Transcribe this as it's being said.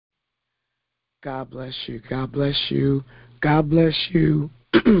God bless you. God bless you. God bless you.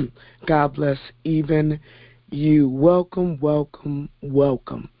 God bless even you. Welcome, welcome,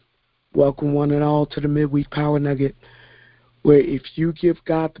 welcome. Welcome, one and all, to the Midweek Power Nugget, where if you give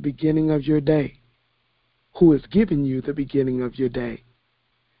God the beginning of your day, who is giving you the beginning of your day,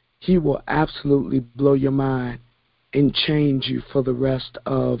 He will absolutely blow your mind and change you for the rest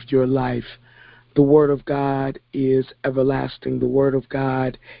of your life. The Word of God is everlasting. The Word of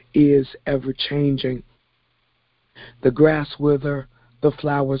God is ever changing. The grass wither, the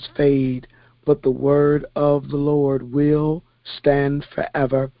flowers fade, but the word of the Lord will stand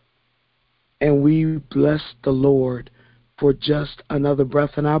forever. And we bless the Lord for just another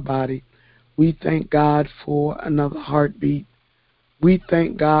breath in our body. We thank God for another heartbeat. We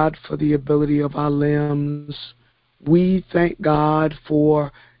thank God for the ability of our limbs. We thank God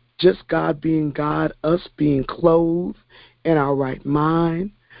for just God being God, us being clothed in our right mind.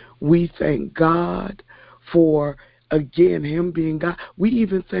 We thank God for, again, Him being God. We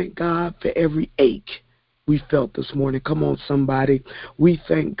even thank God for every ache we felt this morning. Come on, somebody. We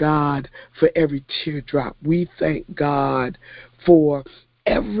thank God for every teardrop. We thank God for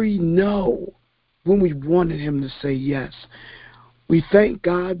every no when we wanted Him to say yes. We thank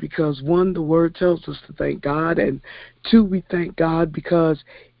God because, one, the Word tells us to thank God, and two, we thank God because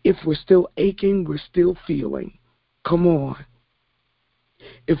if we're still aching, we're still feeling. Come on.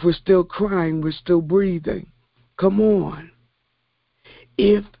 If we're still crying, we're still breathing. Come on.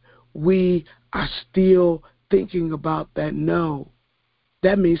 If we are still thinking about that no,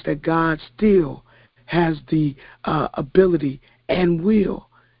 that means that God still has the ability and will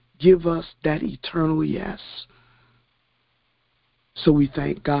give us that eternal yes. So we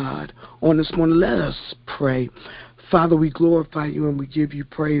thank God. On this morning, let us pray. Father, we glorify you and we give you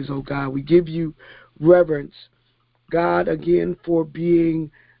praise, oh God. We give you reverence, God, again, for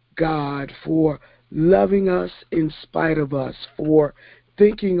being God, for loving us in spite of us, for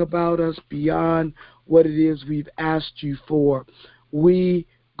thinking about us beyond what it is we've asked you for. We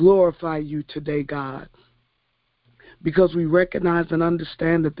glorify you today, God, because we recognize and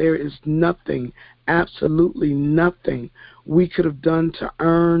understand that there is nothing, absolutely nothing we could have done to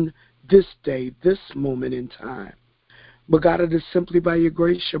earn this day, this moment in time. But God, it is simply by your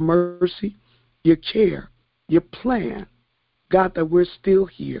grace, your mercy, your care, your plan, God, that we're still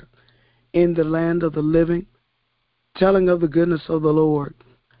here in the land of the living, telling of the goodness of the Lord.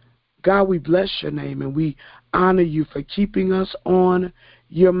 God, we bless your name and we honor you for keeping us on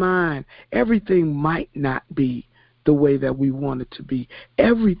your mind. Everything might not be the way that we want it to be.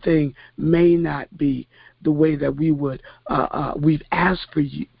 Everything may not be the way that we've asked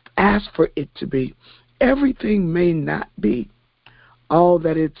for it to be. Everything may not be all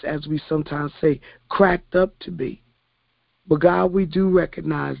that it's, as we sometimes say, cracked up to be. But God, we do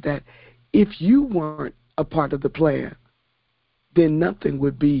recognize that if you weren't a part of the plan, then nothing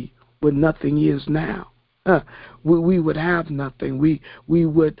would be what nothing is now. We would have nothing. We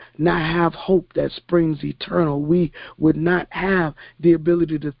would not have hope that springs eternal. We would not have the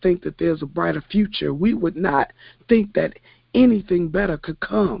ability to think that there's a brighter future. We would not think that anything better could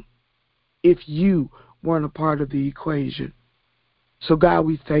come if you weren't a part of the equation. So, God,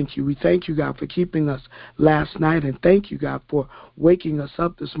 we thank you. We thank you, God, for keeping us last night, and thank you, God, for waking us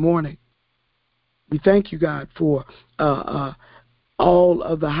up this morning. We thank you, God, for all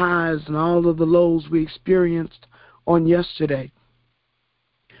of the highs and all of the lows we experienced on yesterday,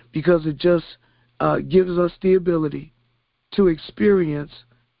 because it just gives us the ability to experience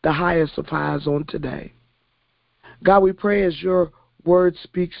the highest of highs on today. God, we pray as your word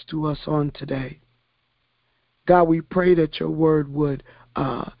speaks to us on today. God, we pray that your word would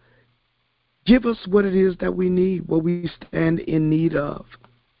give us what it is that we need, what we stand in need of.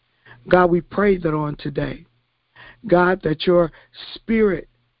 God, we pray that on today, God, that your spirit,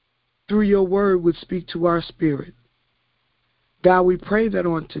 through your word, would speak to our spirit. God, we pray that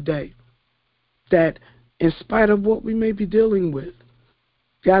on today, that in spite of what we may be dealing with,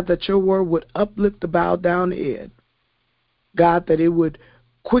 God, that your word would uplift the bowed down head. God, that it would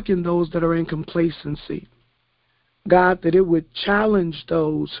quicken those that are in complacency. God, that it would challenge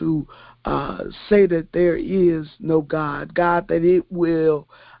those who say that there is no God. God, that it will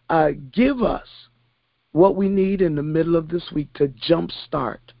give us what we need in the middle of this week to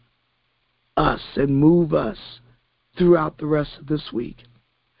jumpstart us and move us throughout the rest of this week.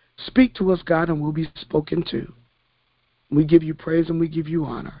 Speak to us, God, and we'll be spoken to. We give you praise and we give you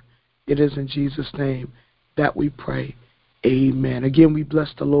honor. It is in Jesus' name that we pray. Amen. Again, we bless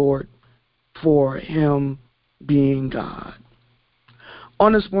the Lord for him being God.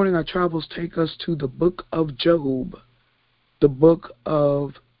 On this morning, our travels take us to the book of Job. The book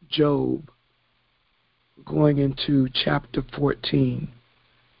of Job. going into chapter 14.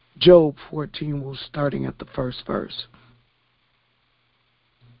 Job 14, we're starting at the first verse.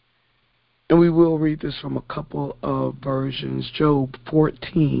 And we will read this from a couple of versions. Job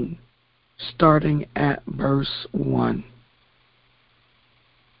 14, starting at verse 1.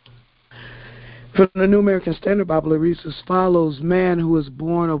 From the New American Standard Bible, it reads as follows: Man who is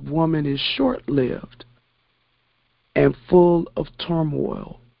born of woman is short-lived and full of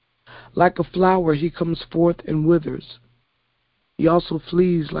turmoil. Like a flower, he comes forth and withers. He also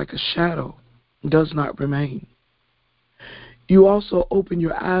flees like a shadow, and does not remain. You also open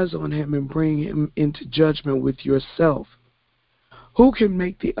your eyes on him and bring him into judgment with yourself. Who can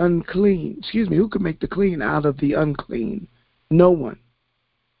make the clean out of the unclean? No one.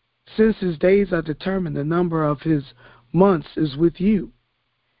 Since his days are determined, the number of his months is with you,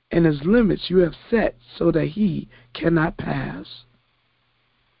 and his limits you have set so that he cannot pass.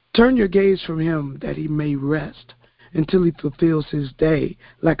 Turn your gaze from him that he may rest until he fulfills his day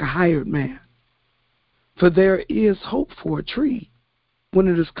like a hired man. For there is hope for a tree when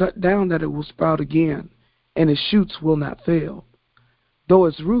it is cut down that it will sprout again, and its shoots will not fail. Though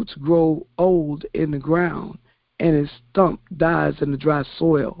its roots grow old in the ground, and its stump dies in the dry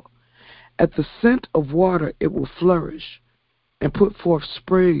soil, at the scent of water it will flourish, and put forth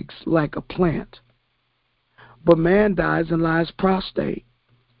sprigs like a plant. But man dies and lies prostrate.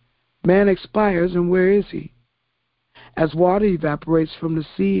 Man expires, and where is he? As water evaporates from the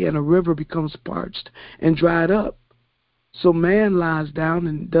sea and a river becomes parched and dried up, so man lies down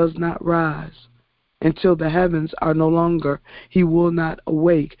and does not rise. Until the heavens are no longer, he will not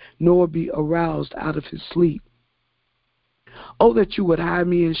awake, nor be aroused out of his sleep. Oh, that you would hide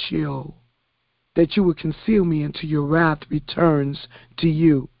me in Sheol, that you would conceal me until your wrath returns to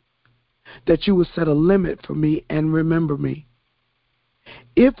you, that you would set a limit for me and remember me.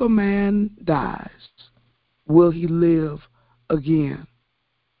 If a man dies, will he live again?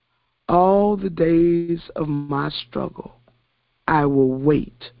 All the days of my struggle, I will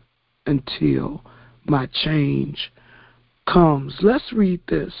wait until my change comes. Let's read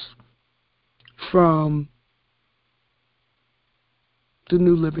this from the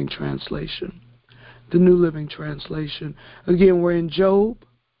New Living Translation. The New Living Translation. Again, we're in Job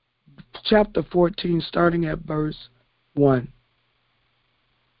chapter 14, starting at verse 1.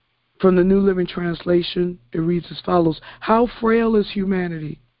 From the New Living Translation, it reads as follows: How frail is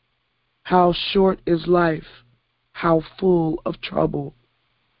humanity! How short is life! How full of trouble!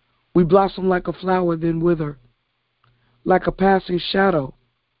 We blossom like a flower, then wither. Like a passing shadow,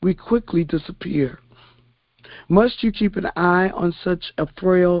 we quickly disappear. Must you keep an eye on such a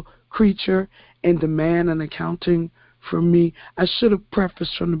frail creature and demand an accounting from me? I should have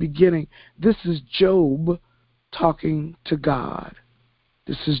prefaced from the beginning, this is Job talking to God.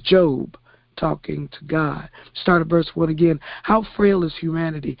 This is Job talking to God. Start at verse 1 again. How frail is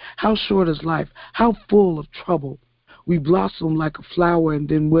humanity? How short is life? How full of trouble? We blossom like a flower and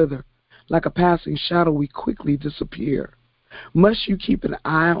then wither. Like a passing shadow, we quickly disappear. Must you keep an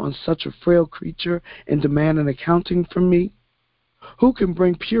eye on such a frail creature and demand an accounting from me? Who can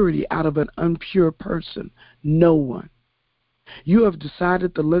bring purity out of an impure person? No one. You have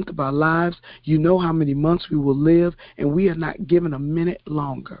decided the length of our lives. You know how many months we will live, and we are not given a minute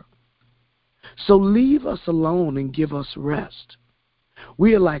longer. So leave us alone and give us rest.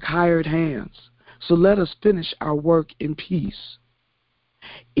 We are like hired hands, so let us finish our work in peace.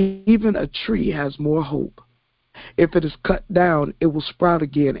 Even a tree has more hope. If it is cut down, it will sprout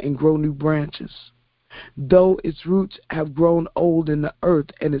again and grow new branches. Though its roots have grown old in the earth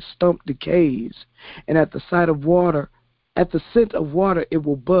and its stump decays, and at the scent of water, it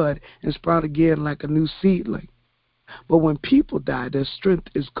will bud and sprout again like a new seedling. But when people die, their strength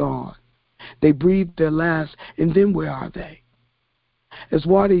is gone. They breathe their last, and then where are they? As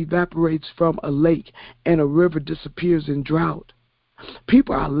water evaporates from a lake and a river disappears in drought,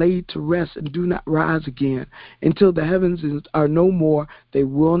 people are laid to rest and do not rise again. Until the heavens are no more, they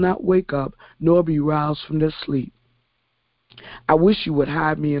will not wake up, nor be roused from their sleep. I wish you would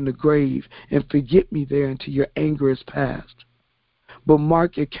hide me in the grave and forget me there until your anger is past. But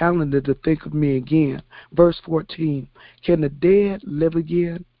mark your calendar to think of me again. Verse 14, can the dead live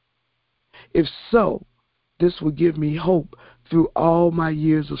again? If so, this would give me hope through all my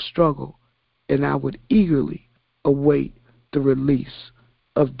years of struggle, and I would eagerly await the release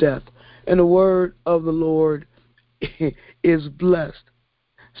of death. And the word of the Lord is blessed.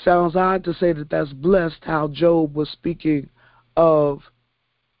 Sounds odd to say that that's blessed, how Job was speaking of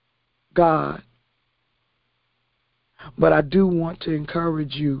God. But I do want to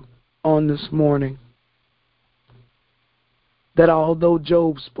encourage you on this morning that although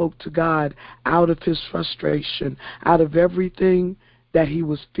Job spoke to God out of his frustration, out of everything that he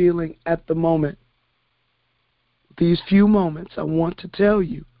was feeling at the moment, these few moments, I want to tell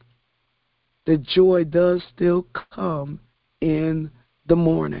you that joy does still come in the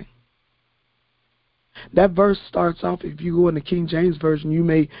morning. That verse starts off, if you go in the King James Version, you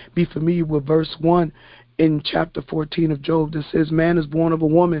may be familiar with verse 1 in chapter 14 of Job that says, man who is born of a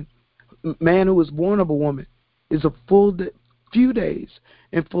woman is a few days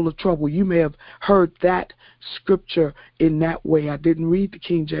and full of trouble. You may have heard that scripture in that way. I didn't read the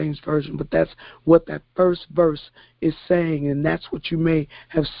King James Version, but that's what that first verse is saying, and that's what you may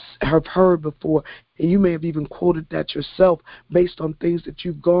have heard before. And you may have even quoted that yourself based on things that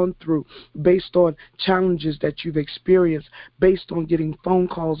you've gone through, based on challenges that you've experienced, based on getting phone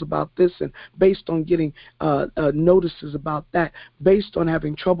calls about this and based on getting notices about that, based on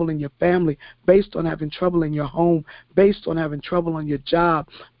having trouble in your family, based on having trouble in your home, based on having trouble on your job,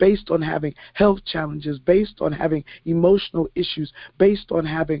 based on having health challenges, based on having emotional issues, based on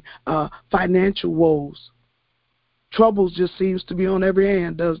having financial woes. Troubles just seems to be on every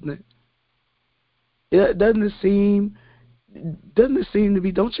hand, doesn't it? Doesn't it seem to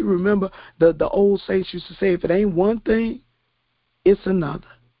be? Don't you remember the old saints used to say, if it ain't one thing, it's another.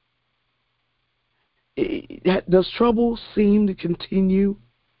 Does trouble seem to continue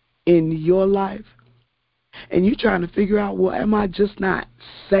in your life? And you're trying to figure out, well, am I just not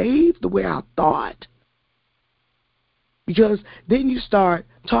saved the way I thought? Because then you start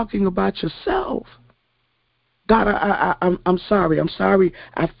talking about yourself. God, I'm sorry. I'm sorry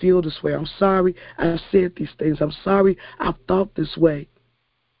I feel this way. I'm sorry I said these things. I'm sorry I thought this way.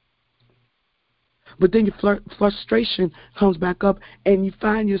 But then your frustration comes back up and you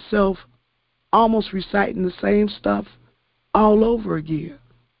find yourself almost reciting the same stuff all over again.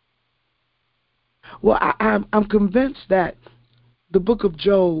 Well, I'm convinced that the book of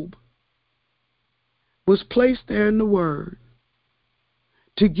Job was placed there in the Word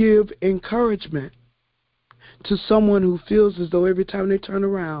to give encouragement to someone who feels as though every time they turn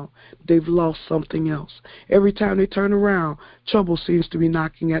around, they've lost something else. Every time they turn around, trouble seems to be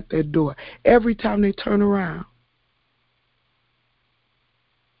knocking at their door. Every time they turn around.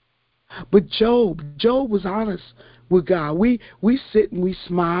 But Job was honest with God. We sit and we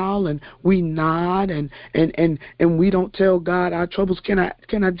smile and we nod and we don't tell God our troubles. Can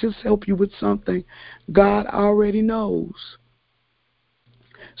I just help you with something? God already knows.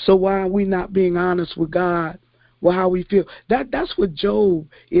 So why are we not being honest with God? Well, how we feel. That's what Job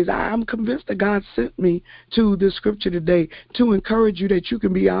is. I'm convinced that God sent me to this scripture today to encourage you that you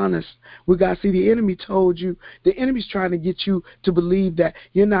can be honest with God. See, the enemy told you, the enemy's trying to get you to believe that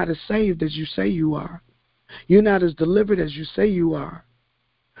you're not as saved as you say you are. You're not as delivered as you say you are.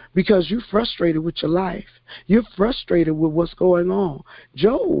 Because you're frustrated with your life. You're frustrated with what's going on.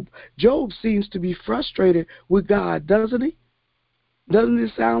 Job seems to be frustrated with God, doesn't he? Doesn't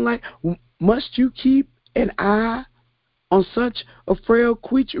it sound like, must you keep an eye on such a frail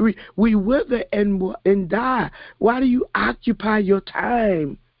creature? We wither and die. Why do you occupy your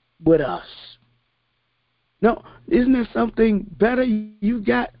time with us? No, isn't there something better you've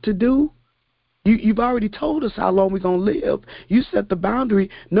got to do? You've already told us how long we're going to live. You set the boundary.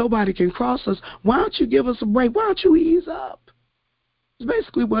 Nobody can cross us. Why don't you give us a break? Why don't you ease up? It's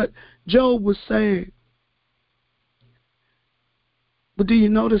basically what Job was saying. But do you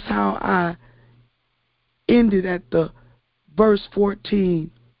notice how I ended at the verse 14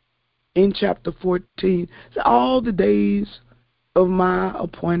 in chapter 14? All the days of my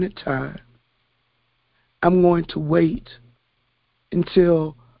appointed time, I'm going to wait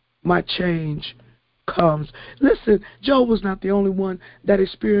until my change comes. Listen, Job was not the only one that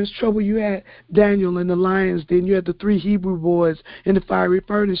experienced trouble. You had Daniel in the lion's den. You had the 3 Hebrew boys in the fiery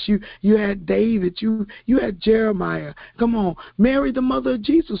furnace. You had David. You had Jeremiah. Come on. Mary, the mother of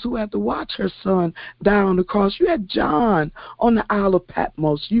Jesus, who had to watch her son die on the cross. You had John on the Isle of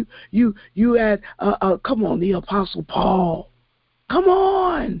Patmos. You had come on, the Apostle Paul. Come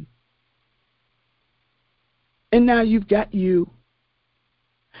on. And now you've got you.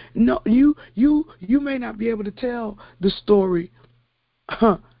 No, you may not be able to tell the story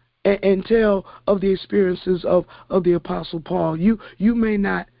and tell of the experiences of the Apostle Paul. You may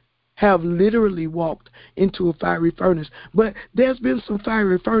not have literally walked into a fiery furnace, but there's been some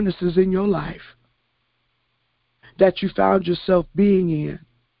fiery furnaces in your life that you found yourself being in.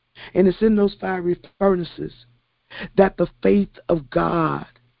 And it's in those fiery furnaces that the faith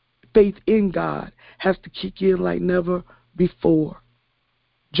in God has to kick in like never before.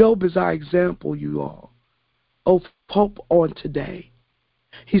 Job is our example, you all, of hope on today.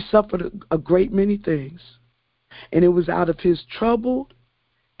 He suffered a great many things. And it was out of his troubled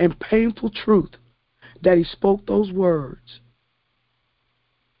and painful truth that he spoke those words.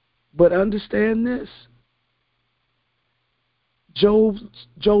 But understand this. Job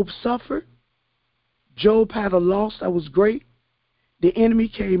suffered. Job had a loss that was great. The enemy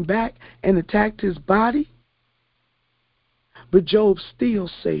came back and attacked his body. But Job still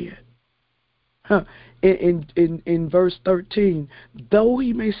said, in verse 13, though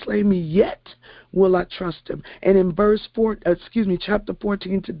he may slay me, yet will I trust him. And in chapter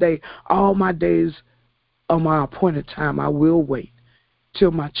 14 today, all my days of my appointed time, I will wait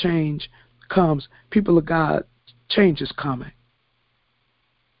till my change comes. People of God, change is coming.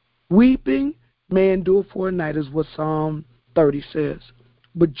 Weeping may endure for a night is what Psalm 30 says,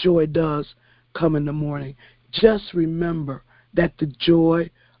 but joy does come in the morning. Just remember that the joy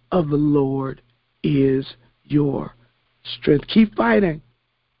of the Lord is your strength. Keep fighting.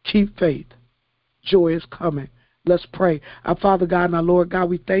 Keep faith. Joy is coming. Let's pray. Our Father God and our Lord God,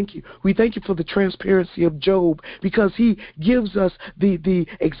 we thank you. We thank you for the transparency of Job, because he gives us the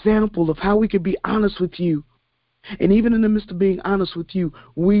example of how we can be honest with you. And even in the midst of being honest with you,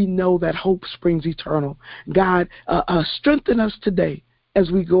 we know that hope springs eternal. God, strengthen us today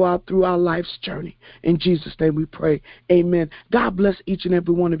as we go out through our life's journey. In Jesus' name we pray. Amen. God bless each and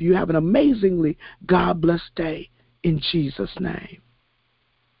every one of you. Have an amazingly God-blessed day in Jesus' name.